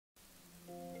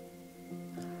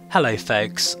Hello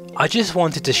folks, I just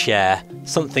wanted to share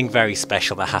something very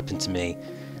special that happened to me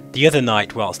the other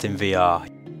night whilst in VR.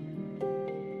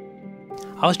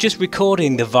 I was just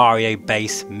recording the Varjo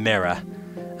base mirror,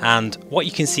 and what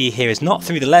you can see here is not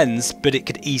through the lens, but it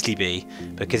could easily be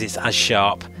because it's as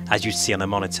sharp as you'd see on a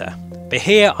monitor. But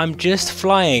here I'm just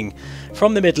flying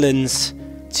from the Midlands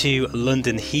to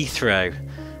London Heathrow,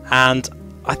 and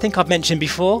I think I've mentioned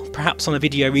before, perhaps on a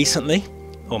video recently,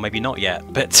 or maybe not yet,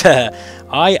 but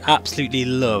I absolutely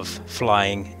love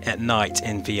flying at night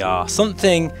in VR.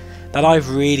 Something that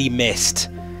I've really missed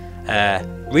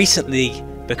recently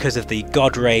because of the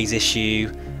God rays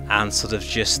issue and sort of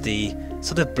just the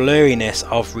sort of blurriness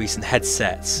of recent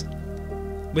headsets.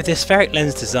 With the aspheric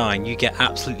lens design, you get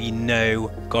absolutely no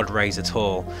God rays at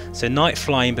all, so night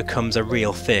flying becomes a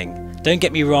real thing. Don't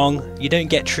get me wrong, you don't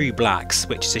get true blacks,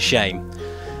 which is a shame,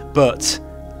 but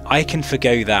I can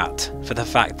forgo that for the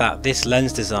fact that this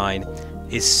lens design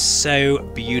is so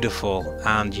beautiful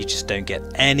and you just don't get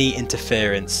any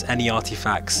interference, any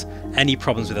artifacts, any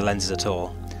problems with the lenses at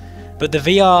all. But the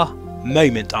VR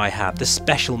moment I had, the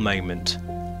special moment,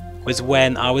 was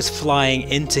when I was flying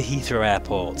into Heathrow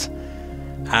Airport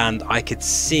and I could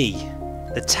see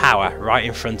the tower right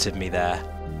in front of me there.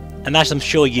 And as I'm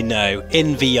sure you know,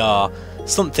 in VR,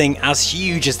 something as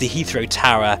huge as the Heathrow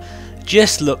Tower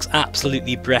just looks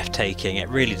absolutely breathtaking, it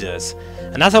really does.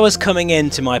 And as I was coming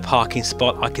into my parking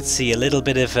spot, I could see a little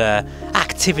bit of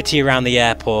activity around the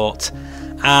airport,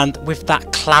 and with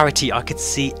that clarity I could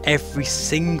see every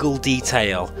single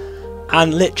detail,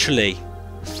 and literally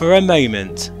for a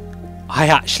moment I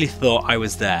actually thought I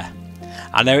was there.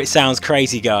 I know it sounds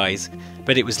crazy guys,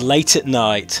 but it was late at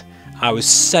night, I was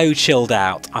so chilled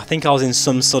out. I think I was in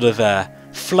some sort of a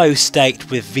flow state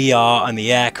with VR and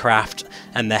the aircraft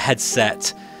and the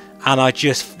headset, and I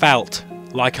just felt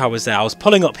like I was there. I was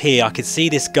pulling up here, I could see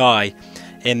this guy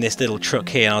in this little truck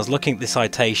here, and I was looking at the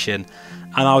citation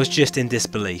and I was just in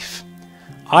disbelief.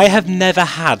 I have never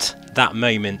had that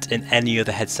moment in any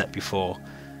other headset before,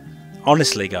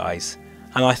 honestly guys,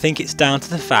 and I think it's down to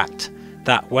the fact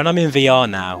that when I'm in VR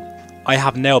now, I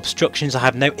have no obstructions, I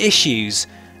have no issues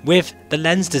with the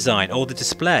lens design or the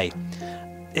display.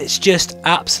 It's just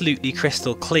absolutely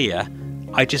crystal clear.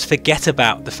 I just forget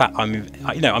about the fact I'm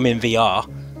in VR,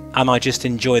 and I just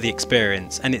enjoy the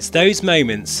experience. And it's those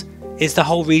moments is the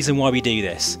whole reason why we do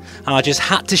this. And I just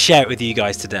had to share it with you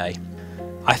guys today.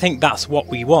 I think that's what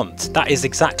we want. That is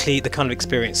exactly the kind of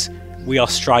experience we are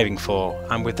striving for.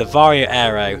 And with the Varjo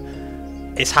Aero,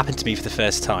 it's happened to me for the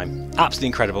first time. Absolutely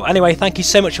incredible. Anyway, thank you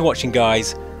so much for watching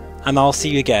guys, and I'll see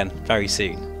you again very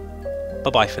soon.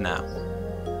 Bye bye for now.